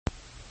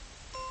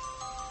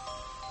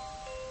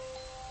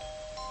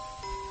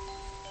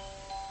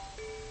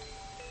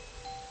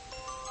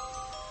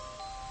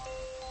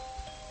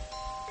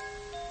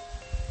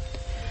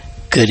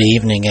Good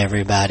evening,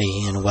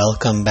 everybody, and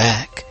welcome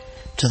back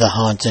to the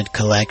Haunted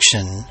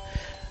Collection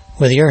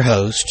with your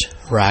host,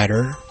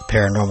 writer,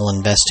 paranormal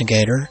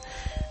investigator,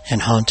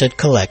 and haunted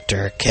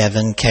collector,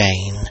 Kevin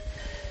Kane,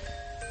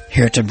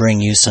 here to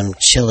bring you some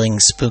chilling,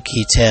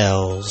 spooky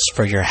tales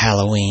for your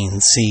Halloween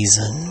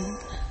season.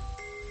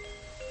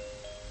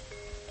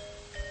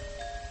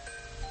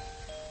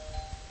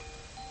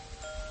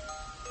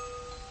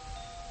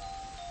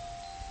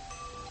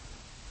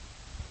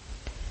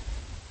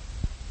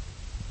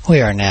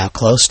 We are now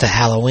close to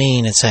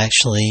Halloween. It's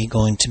actually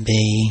going to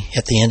be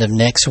at the end of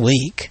next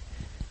week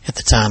at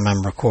the time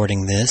I'm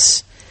recording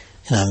this,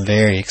 and I'm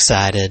very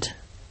excited.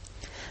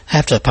 I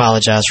have to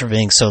apologize for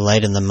being so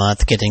late in the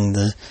month getting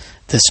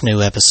this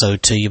new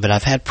episode to you, but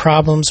I've had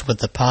problems with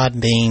the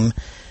Podbeam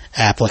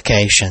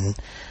application.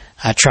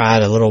 I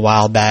tried a little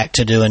while back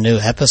to do a new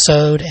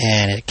episode,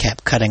 and it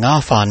kept cutting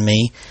off on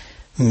me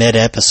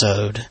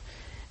mid-episode.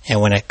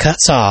 And when it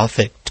cuts off,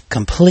 it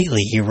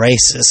completely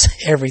erases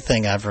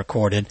everything I've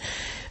recorded.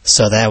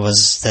 So that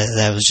was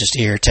just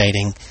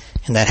irritating,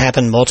 and that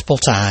happened multiple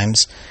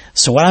times.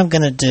 So what I'm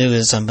going to do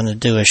is I'm going to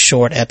do a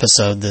short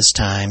episode this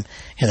time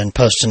and then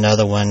post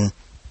another one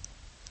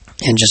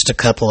in just a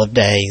couple of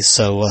days.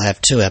 So we'll have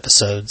 2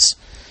 episodes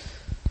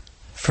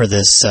for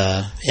this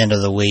end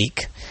of the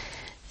week,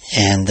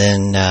 and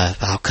then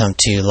I'll come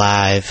to you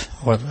live,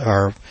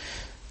 or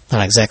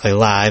not exactly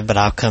live, but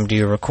I'll come to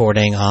you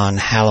recording on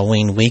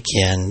Halloween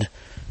weekend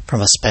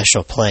from a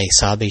special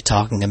place I'll be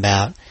talking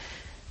about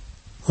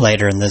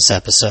later in this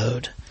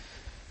episode.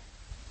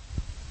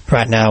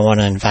 Right now I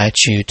want to invite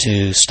you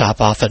to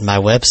stop off at my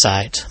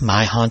website,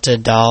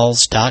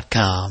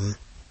 myhauntedDolls.com.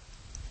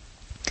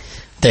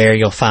 There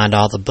you'll find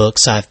all the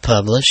books I've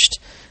published.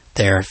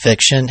 There are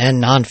fiction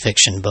and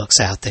nonfiction books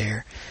out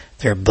there.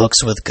 There are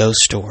books with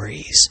ghost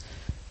stories,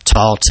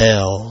 tall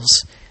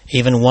tales,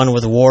 even one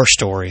with war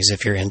stories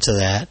if you're into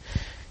that.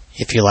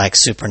 If you like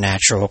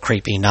supernatural,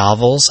 creepy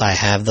novels, I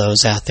have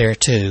those out there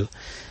too.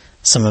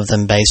 Some of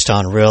them based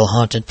on real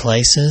haunted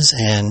places,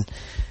 and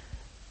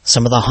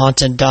some of the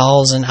haunted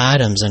dolls and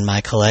items in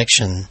my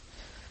collection.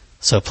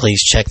 So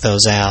please check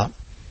those out.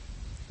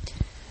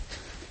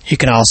 You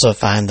can also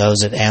find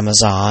those at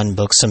Amazon,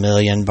 Books A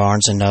Million,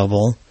 Barnes &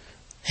 Noble,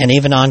 and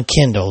even on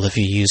Kindle if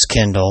you use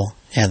Kindle,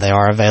 and they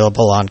are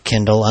available on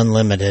Kindle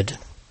Unlimited.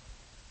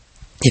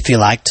 If you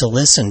like to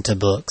listen to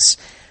books,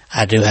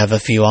 I do have a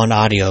few on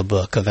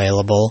audiobook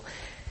available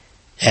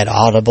at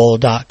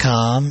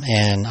audible.com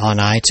and on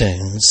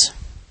iTunes.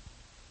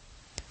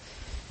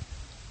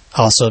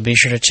 Also, be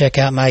sure to check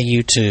out my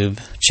YouTube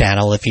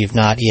channel if you've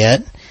not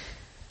yet.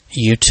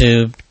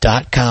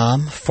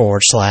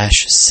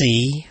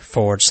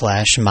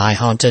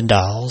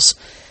 youtube.com/C/myhauntedDolls.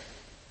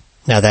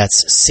 Now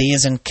that's C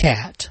as in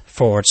cat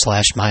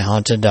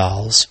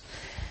 /myhauntedDolls.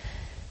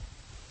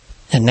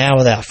 And now,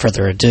 without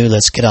further ado,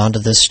 let's get on to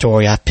this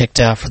story I picked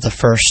out for the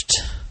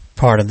first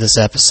part of this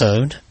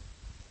episode.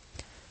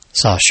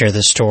 So I'll share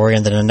this story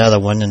and then another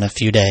one in a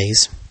few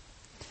days.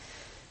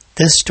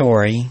 This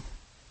story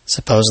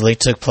supposedly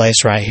took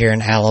place right here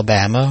in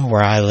Alabama,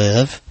 where I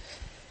live.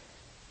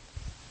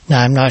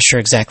 Now, I'm not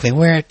sure exactly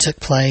where it took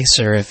place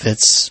or if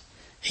it's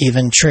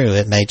even true.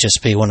 It may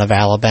just be one of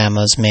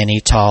Alabama's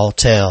many tall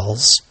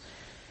tales,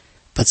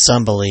 but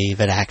some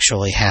believe it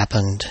actually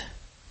happened.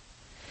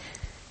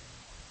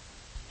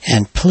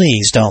 And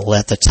please don't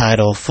let the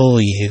title fool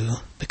you,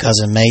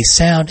 because it may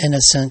sound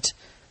innocent,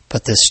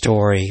 but this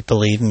story,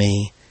 believe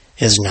me,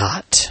 is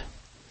not.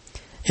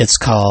 It's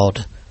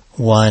called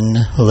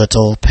One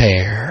Little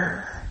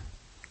Pear.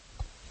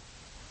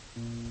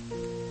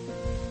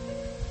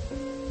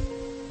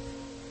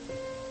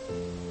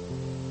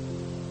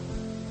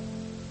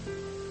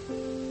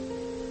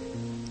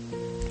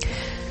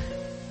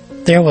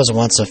 There was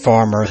once a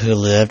farmer who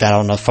lived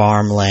out on a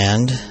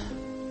farmland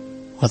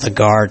with a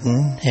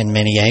garden and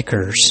many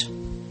acres.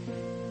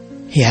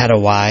 He had a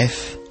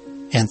wife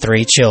and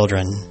 3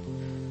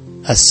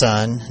 children, a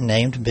son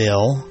named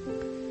Bill,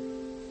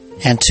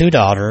 and 2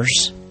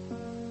 daughters,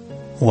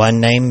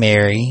 one named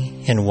Mary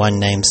and one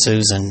named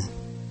Susan.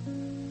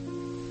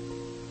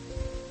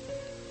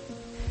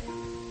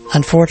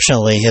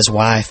 Unfortunately, his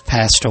wife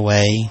passed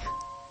away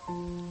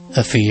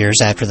a few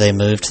years after they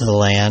moved to the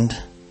land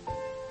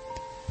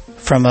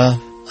from an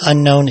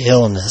unknown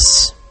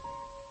illness.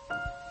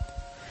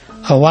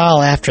 A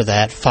while after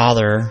that,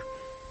 father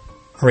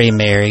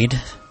remarried.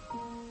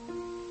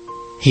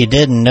 He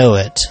didn't know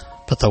it,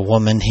 but the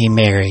woman he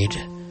married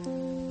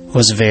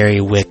was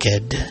very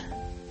wicked.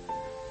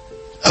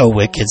 A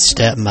wicked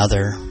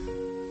stepmother.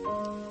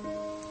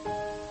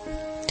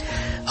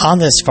 On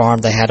this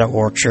farm they had an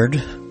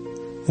orchard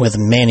with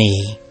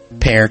many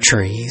pear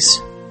trees.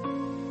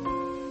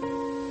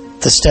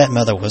 The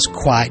stepmother was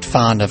quite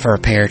fond of her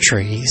pear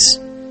trees.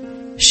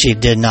 She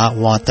did not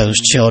want those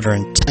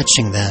children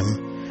touching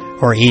them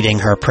or eating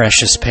her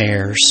precious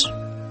pears.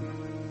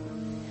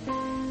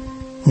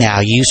 "Now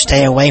you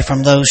stay away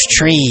from those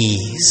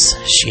trees,"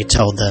 she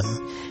told them.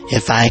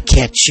 "If I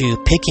catch you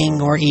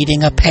picking or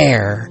eating a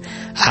pear,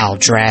 I'll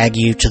drag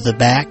you to the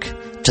back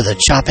to the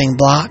chopping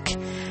block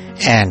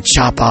and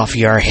chop off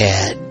your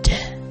head."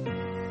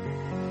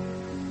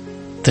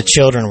 The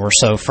children were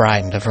so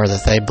frightened of her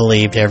that they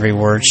believed every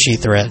word she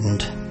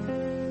threatened,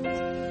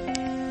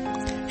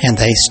 and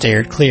they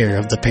stared clear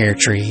of the pear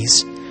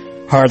trees,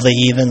 hardly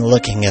even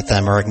looking at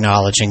them or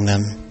acknowledging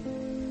them.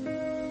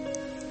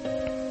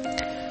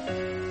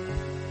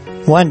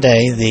 One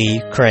day,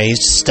 the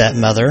crazed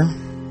stepmother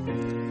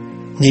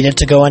needed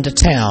to go into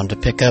town to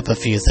pick up a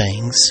few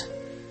things.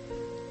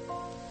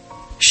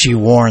 She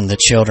warned the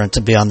children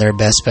to be on their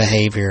best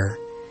behavior,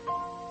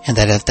 and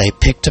that if they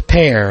picked a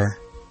pear,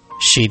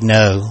 she'd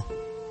know,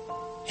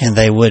 and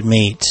they would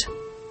meet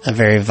a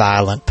very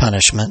violent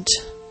punishment.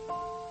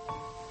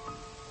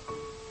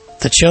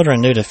 The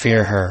children knew to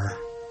fear her,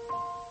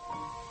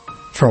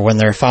 for when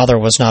their father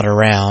was not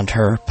around,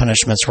 her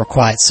punishments were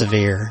quite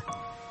severe,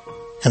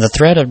 and the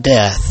threat of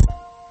death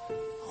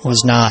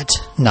was not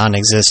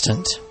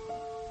non-existent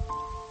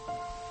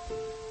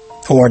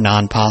or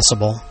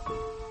non-possible.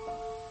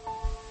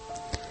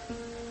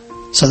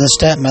 So the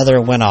stepmother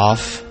went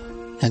off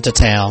into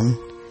town.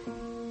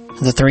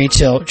 The three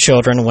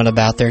children went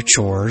about their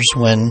chores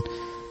when,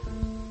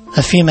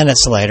 a few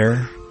minutes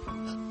later,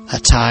 a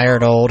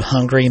tired, old,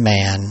 hungry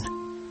man,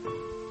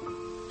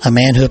 a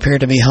man who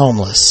appeared to be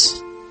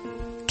homeless,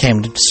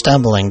 came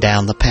stumbling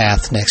down the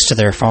path next to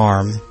their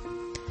farm.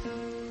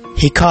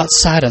 He caught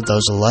sight of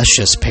those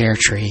luscious pear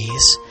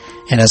trees,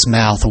 and his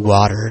mouth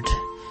watered.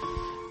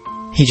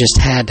 He just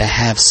had to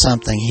have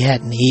something he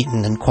hadn't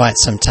eaten in quite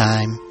some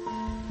time.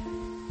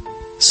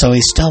 So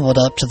he stumbled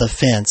up to the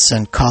fence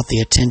and caught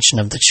the attention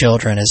of the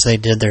children as they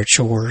did their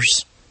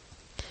chores.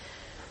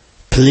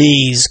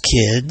 "Please,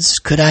 kids,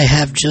 could I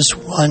have just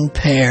one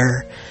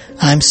pear?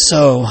 I'm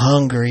so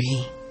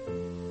hungry."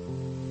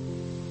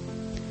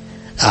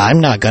 "I'm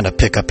not going to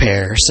pick a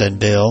pear," said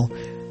Bill,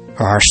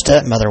 "or our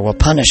stepmother will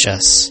punish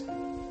us."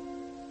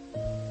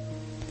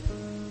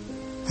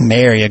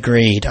 Mary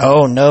agreed.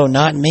 "Oh, no,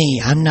 not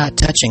me. I'm not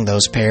touching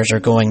those pears or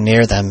going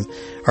near them,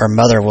 or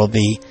Mother will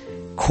be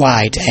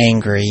quite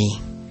angry.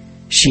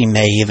 She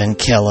may even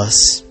kill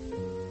us."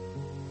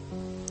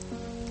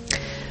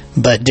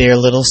 But dear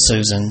little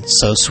Susan,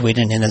 so sweet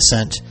and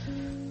innocent,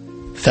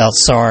 felt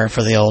sorry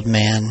for the old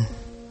man.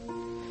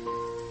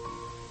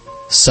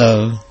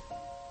 So,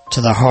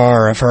 to the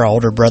horror of her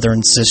older brother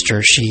and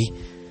sister, she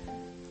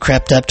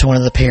crept up to one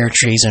of the pear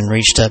trees and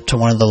reached up to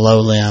one of the low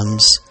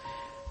limbs,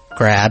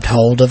 grabbed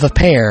hold of a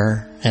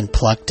pear, and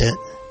plucked it.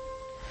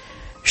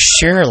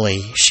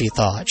 Surely, she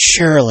thought,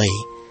 surely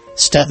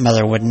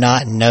stepmother would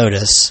not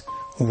notice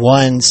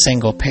one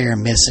single pear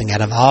missing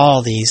out of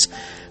all these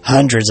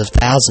hundreds of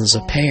thousands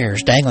of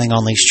pears dangling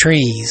on these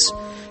trees.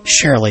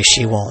 Surely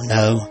she won't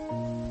know.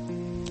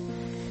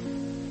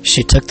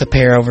 She took the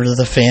pear over to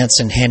the fence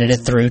and handed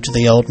it through to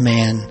the old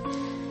man.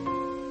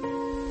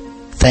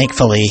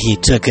 Thankfully, he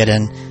took it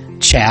and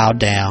chowed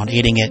down,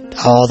 eating it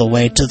all the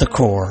way to the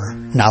core,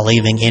 not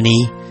leaving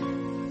any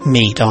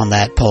meat on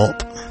that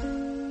pulp.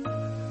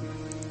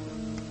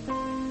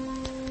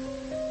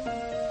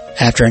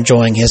 After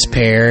enjoying his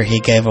pear, he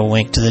gave a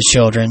wink to the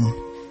children,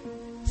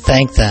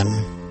 thanked them,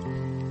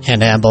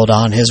 and ambled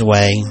on his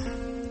way.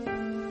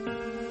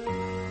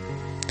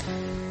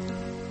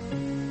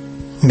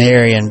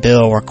 Mary and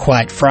Bill were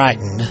quite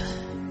frightened,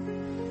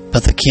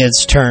 but the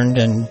kids turned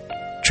and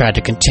tried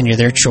to continue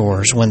their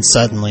chores when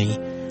suddenly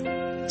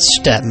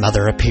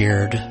stepmother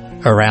appeared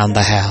around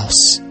the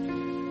house.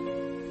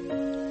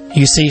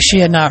 You see, she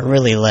had not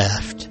really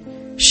left.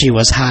 She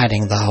was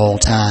hiding the whole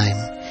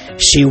time.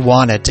 She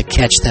wanted to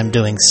catch them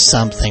doing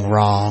something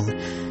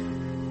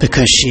wrong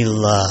because she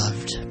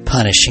loved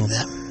punishing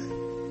them.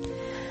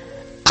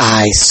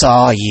 "I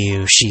saw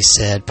you," she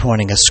said,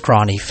 pointing a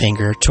scrawny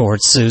finger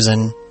towards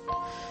Susan.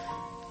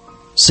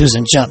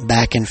 Susan jumped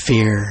back in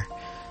fear,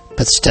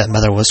 but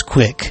stepmother was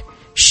quick.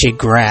 She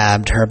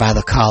grabbed her by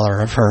the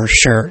collar of her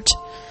shirt.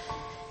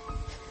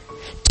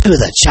 "To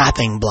the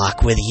chopping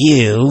block with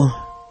you,"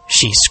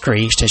 she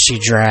screeched as she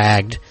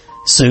dragged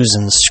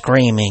Susan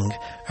screaming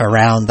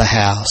around the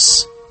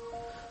house.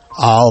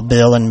 All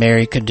Bill and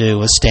Mary could do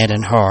was stand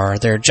in horror,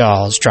 their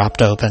jaws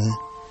dropped open.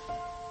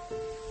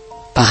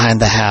 Behind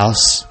the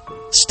house,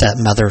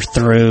 stepmother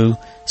threw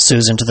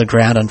Susan to the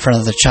ground in front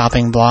of the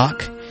chopping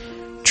block,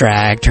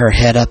 dragged her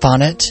head up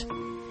on it,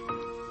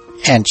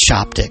 and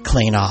chopped it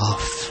clean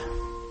off.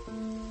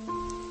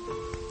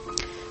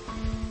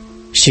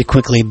 She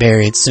quickly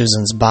buried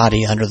Susan's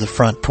body under the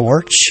front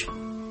porch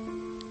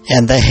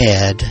and the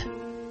head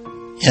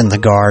in the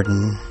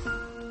garden.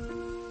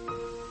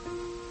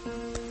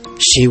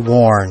 She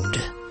warned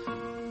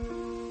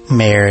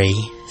Mary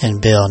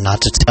and Bill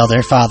not to tell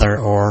their father,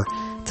 or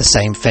the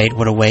same fate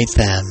would await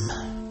them.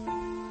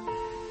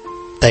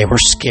 They were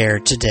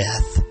scared to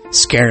death,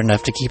 scared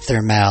enough to keep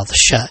their mouths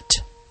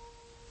shut.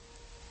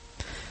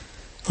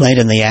 Late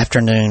in the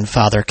afternoon,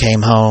 Father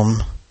came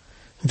home,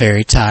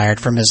 very tired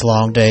from his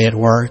long day at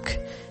work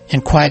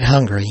and quite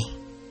hungry.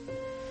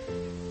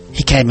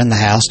 He came in the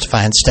house to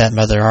find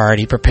stepmother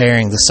already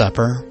preparing the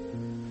supper,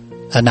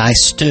 a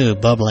nice stew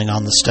bubbling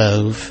on the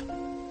stove.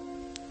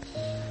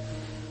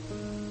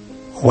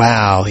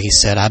 "Wow," he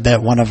said, "I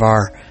bet one of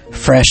our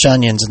fresh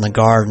onions in the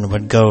garden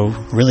would go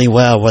really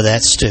well with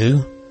that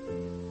stew."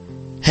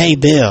 "Hey,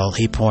 Bill,"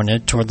 he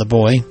pointed toward the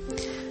boy,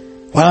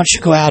 "why don't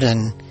you go out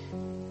and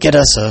get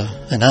us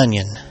an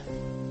onion?"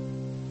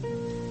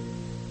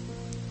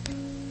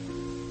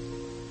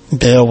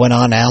 Bill went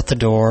on out the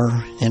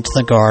door into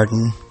the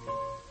garden,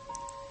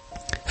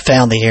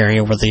 found the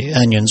area where the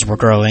onions were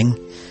growing,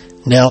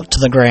 knelt to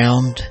the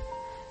ground,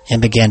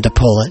 and began to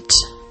pull it.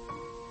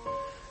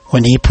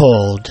 When he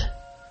pulled,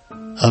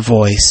 a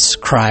voice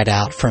cried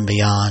out from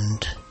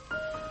beyond,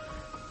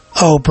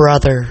 oh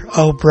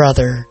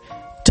brother,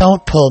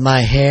 don't pull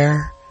my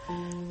hair,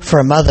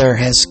 for mother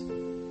has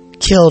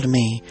killed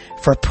me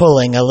for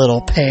pulling a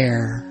little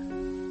pear."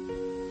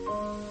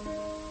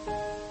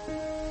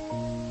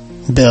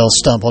 Bill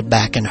stumbled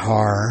back in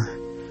horror,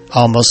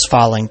 almost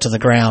falling to the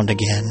ground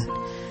again,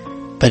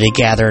 but he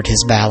gathered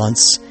his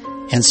balance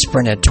and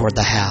sprinted toward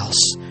the house,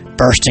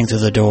 bursting through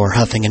the door,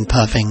 huffing and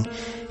puffing,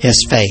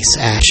 his face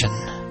ashen.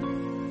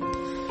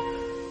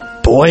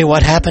 "Boy,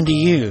 what happened to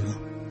you?"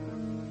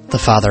 the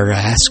father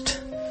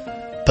asked,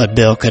 but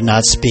Bill could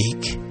not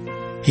speak.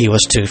 He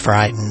was too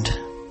frightened.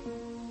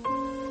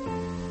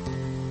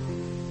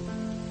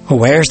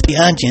 "Where's the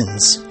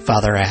onions?"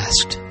 Father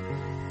asked,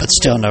 but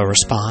still no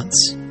response.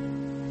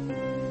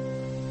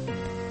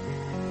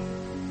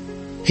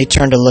 He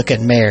turned to look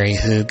at Mary,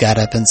 who got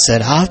up and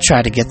said, "I'll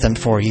try to get them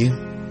for you."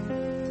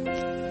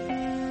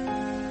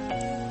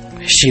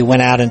 She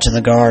went out into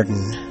the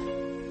garden.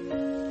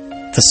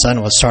 The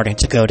sun was starting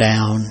to go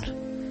down,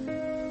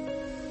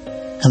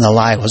 and the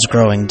light was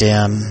growing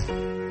dim.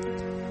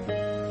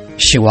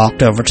 She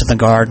walked over to the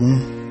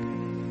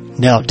garden,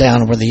 knelt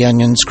down where the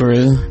onions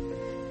grew,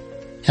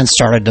 and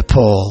started to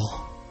pull,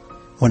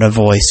 when a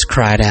voice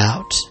cried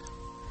out,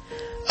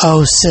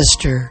 oh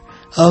sister,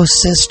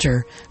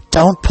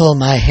 don't pull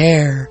my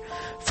hair,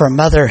 for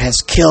mother has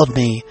killed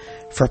me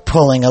for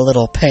pulling a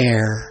little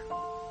pear."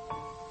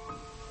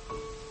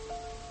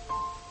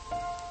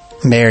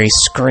 Mary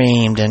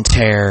screamed in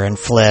terror and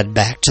fled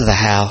back to the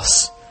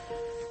house,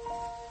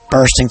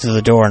 bursting through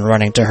the door and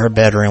running to her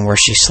bedroom, where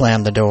she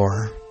slammed the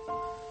door.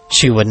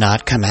 She would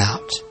not come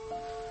out.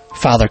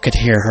 Father could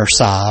hear her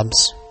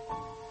sobs.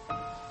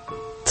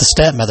 The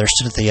stepmother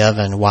stood at the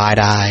oven,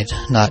 wide-eyed,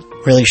 not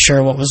really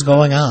sure what was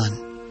going on.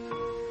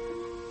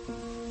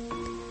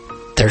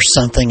 "There's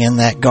something in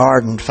that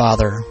garden,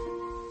 Father,"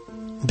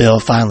 Bill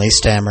finally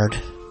stammered.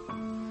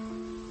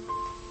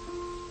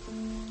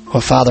 Well,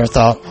 Father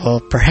thought,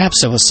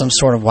 perhaps it was some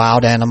sort of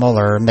wild animal,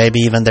 or maybe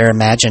even their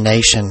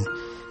imagination,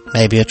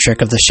 maybe a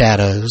trick of the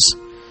shadows.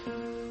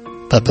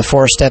 But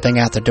before stepping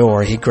out the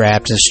door, he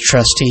grabbed his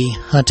trusty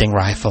hunting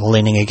rifle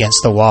leaning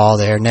against the wall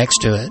there next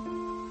to it.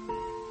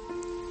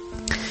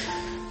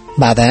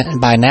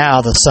 By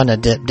now, the sun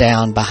had dipped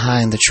down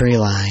behind the tree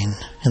line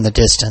in the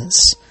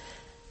distance,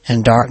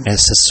 and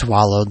darkness had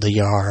swallowed the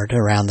yard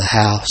around the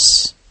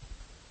house.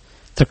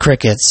 The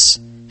crickets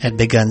had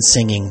begun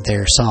singing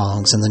their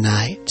songs in the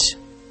night.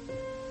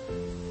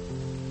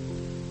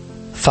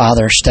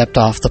 Father stepped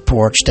off the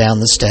porch, down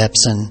the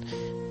steps, and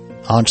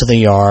onto the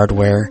yard,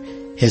 where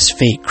his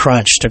feet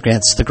crunched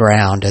against the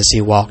ground as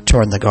he walked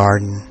toward the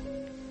garden.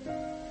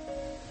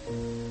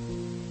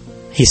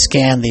 He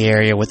scanned the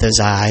area with his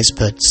eyes,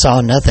 but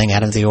saw nothing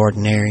out of the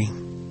ordinary.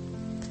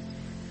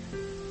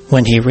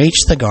 When he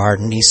reached the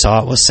garden, he saw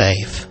it was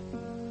safe,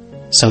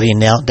 so he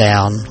knelt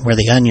down where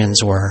the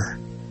onions were,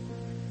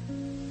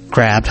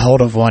 grabbed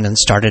hold of one and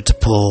started to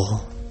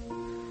pull,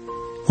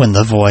 when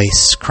the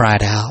voice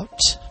cried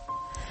out,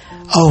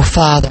 oh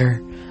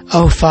Father,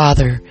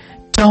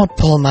 don't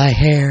pull my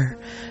hair,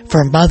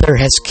 for mother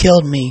has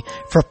killed me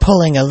for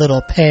pulling a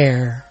little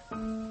pear."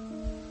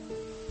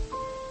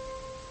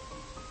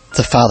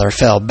 The father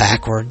fell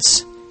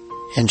backwards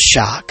in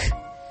shock.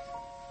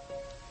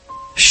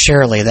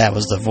 Surely that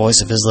was the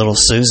voice of his little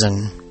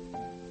Susan.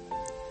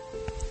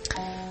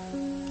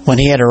 When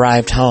he had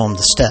arrived home,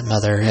 the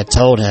stepmother had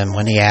told him,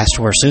 when he asked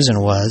where Susan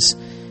was,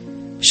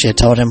 she had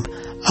told him,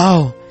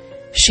 "Oh,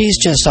 she's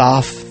just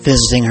off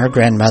visiting her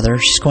grandmother.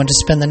 She's going to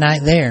spend the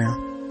night there."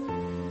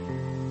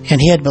 And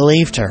he had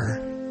believed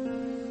her.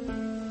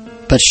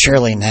 But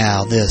surely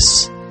now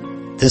this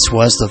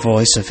was the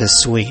voice of his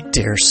sweet,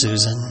 dear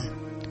Susan.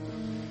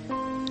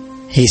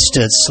 He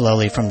stood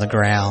slowly from the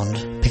ground,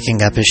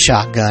 picking up his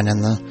shotgun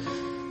in the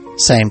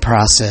same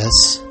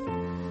process.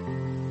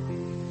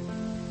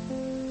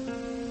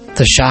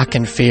 The shock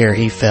and fear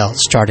he felt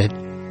started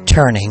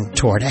turning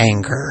toward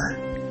anger.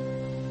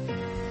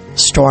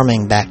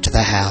 Storming back to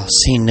the house,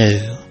 he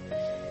knew.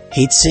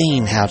 He'd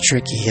seen how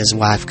tricky his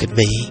wife could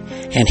be,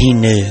 and he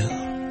knew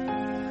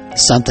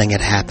something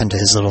had happened to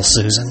his little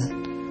Susan.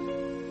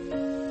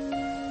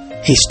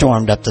 He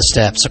stormed up the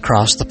steps,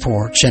 across the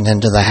porch, and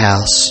into the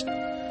house.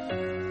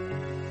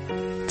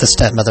 The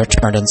stepmother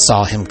turned and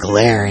saw him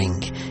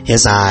glaring,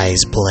 his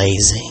eyes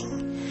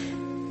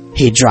blazing.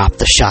 He dropped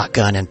the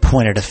shotgun and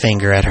pointed a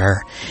finger at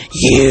her.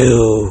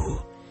 "You,"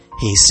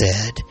 he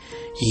said,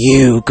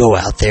 "you go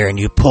out there and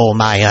you pull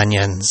my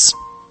onions."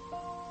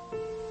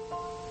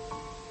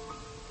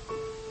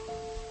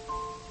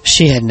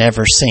 She had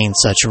never seen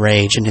such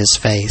rage in his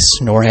face,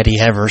 nor had he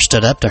ever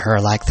stood up to her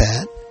like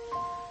that.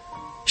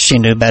 She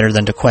knew better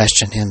than to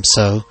question him,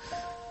 so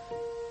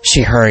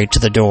she hurried to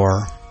the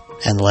door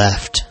and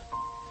left.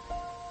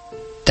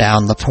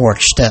 Down the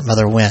porch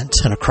stepmother went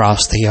and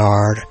across the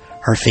yard,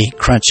 her feet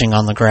crunching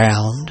on the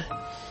ground.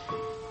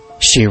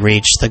 She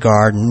reached the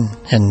garden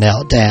and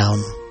knelt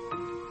down.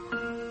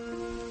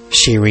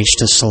 She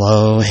reached a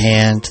slow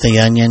hand to the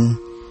onion,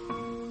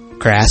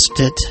 grasped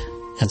it,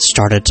 and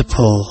started to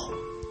pull.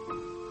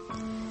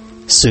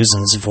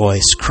 Susan's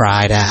voice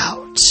cried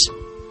out,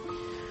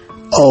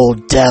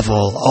 old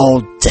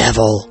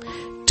devil,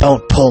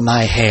 don't pull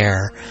my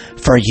hair,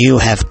 for you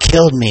have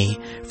killed me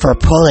for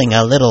pulling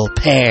a little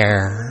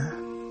pear."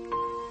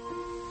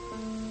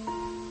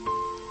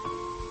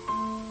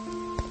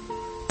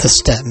 The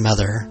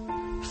stepmother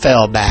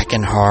fell back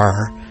in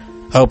horror,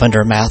 opened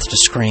her mouth to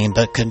scream,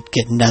 but could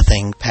get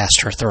nothing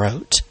past her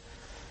throat.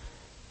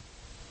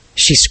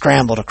 She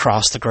scrambled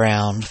across the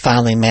ground,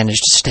 finally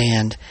managed to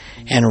stand,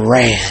 and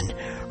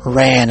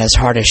ran as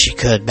hard as she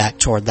could back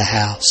toward the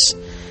house.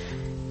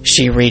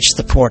 She reached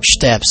the porch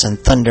steps and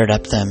thundered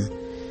up them,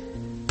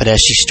 but as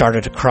she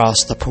started to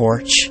cross the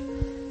porch,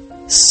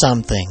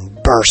 something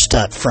burst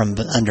up from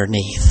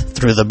underneath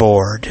through the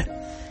board,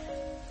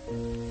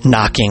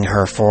 knocking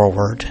her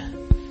forward.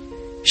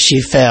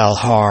 She fell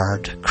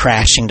hard,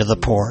 crashing to the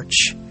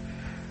porch,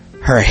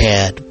 her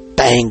head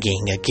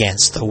banging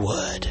against the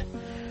wood,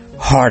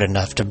 hard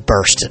enough to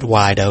burst it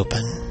wide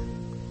open.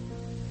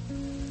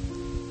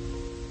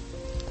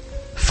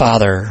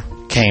 Father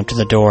came to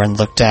the door and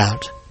looked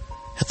out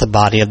at the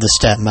body of the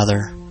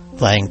stepmother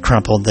laying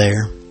crumpled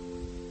there.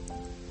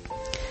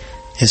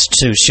 His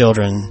two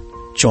children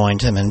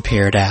joined him and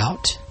peered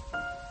out.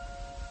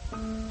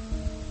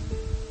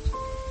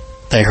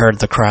 They heard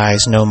the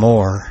cries no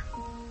more,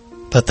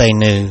 but they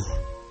knew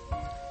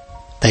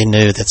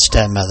that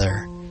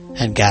stepmother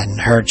had gotten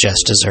her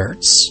just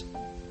desserts,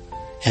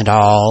 and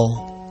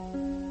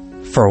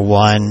all for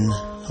one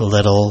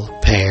little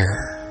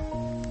pear.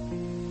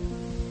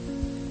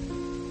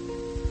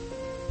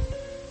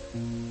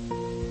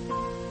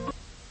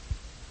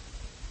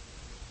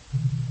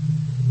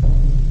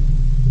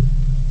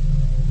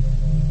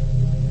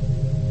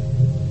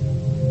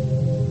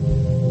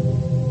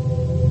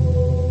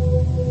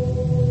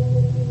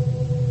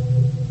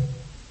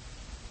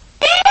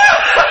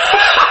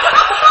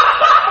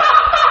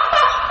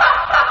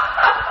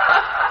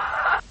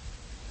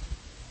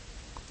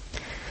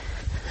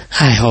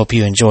 I hope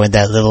you enjoyed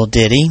that little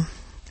ditty.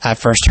 I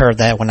first heard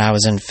that when I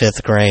was in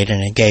 5th grade,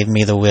 and it gave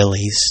me the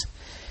willies.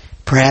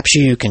 Perhaps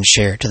you can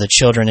share it to the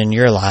children in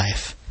your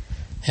life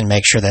and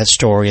make sure that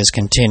story is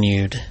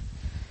continued,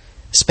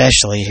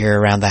 especially here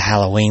around the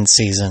Halloween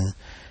season,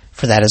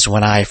 for that is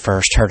when I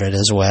first heard it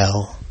as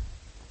well.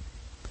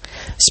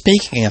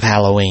 Speaking of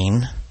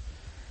Halloween,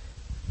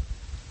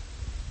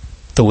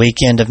 the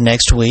weekend of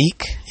next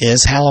week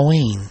is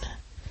Halloween.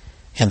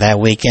 And that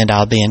weekend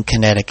I'll be in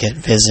Connecticut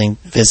visiting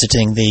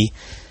the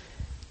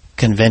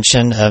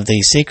Convention of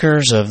the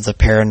Seekers of the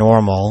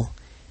Paranormal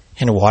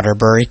in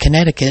Waterbury,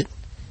 Connecticut.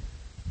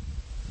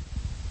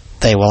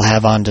 They will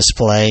have on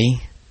display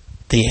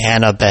the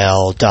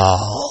Annabelle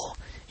doll.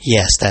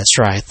 Yes, that's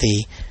right,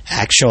 the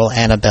actual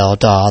Annabelle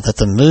doll that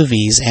the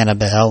movies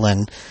Annabelle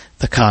and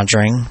The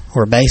Conjuring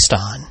were based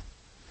on.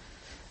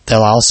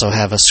 They'll also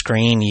have a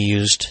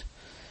screen-used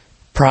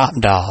prop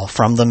doll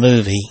from the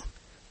movie.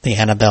 The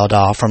Annabelle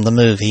doll from the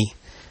movie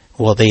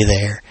will be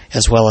there,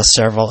 as well as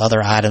several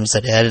other items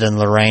that Ed and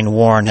Lorraine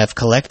Warren have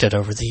collected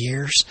over the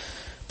years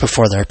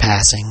before their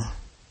passing.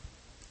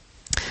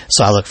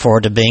 So I look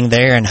forward to being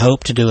there and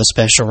hope to do a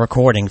special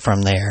recording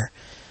from there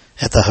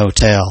at the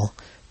hotel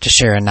to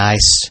share a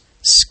nice,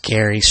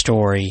 scary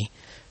story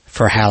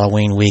for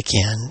Halloween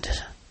weekend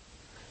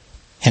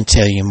and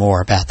tell you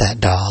more about that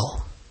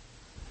doll.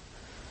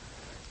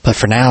 But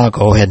for now, I'll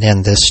go ahead and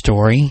end this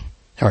story,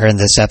 or end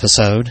this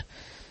episode.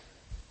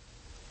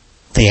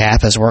 The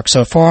app has worked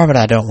so far, but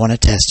I don't want to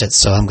test it,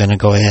 so I'm going to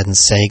go ahead and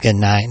say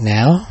goodnight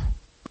now.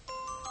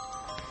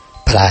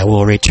 But I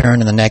will return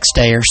in the next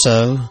day or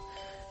so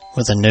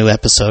with a new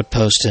episode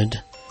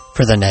posted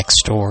for the next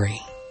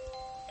story.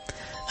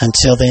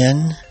 Until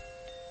then,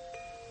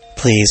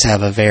 please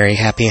have a very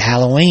happy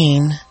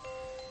Halloween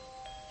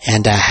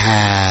and a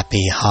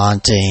happy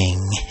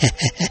haunting.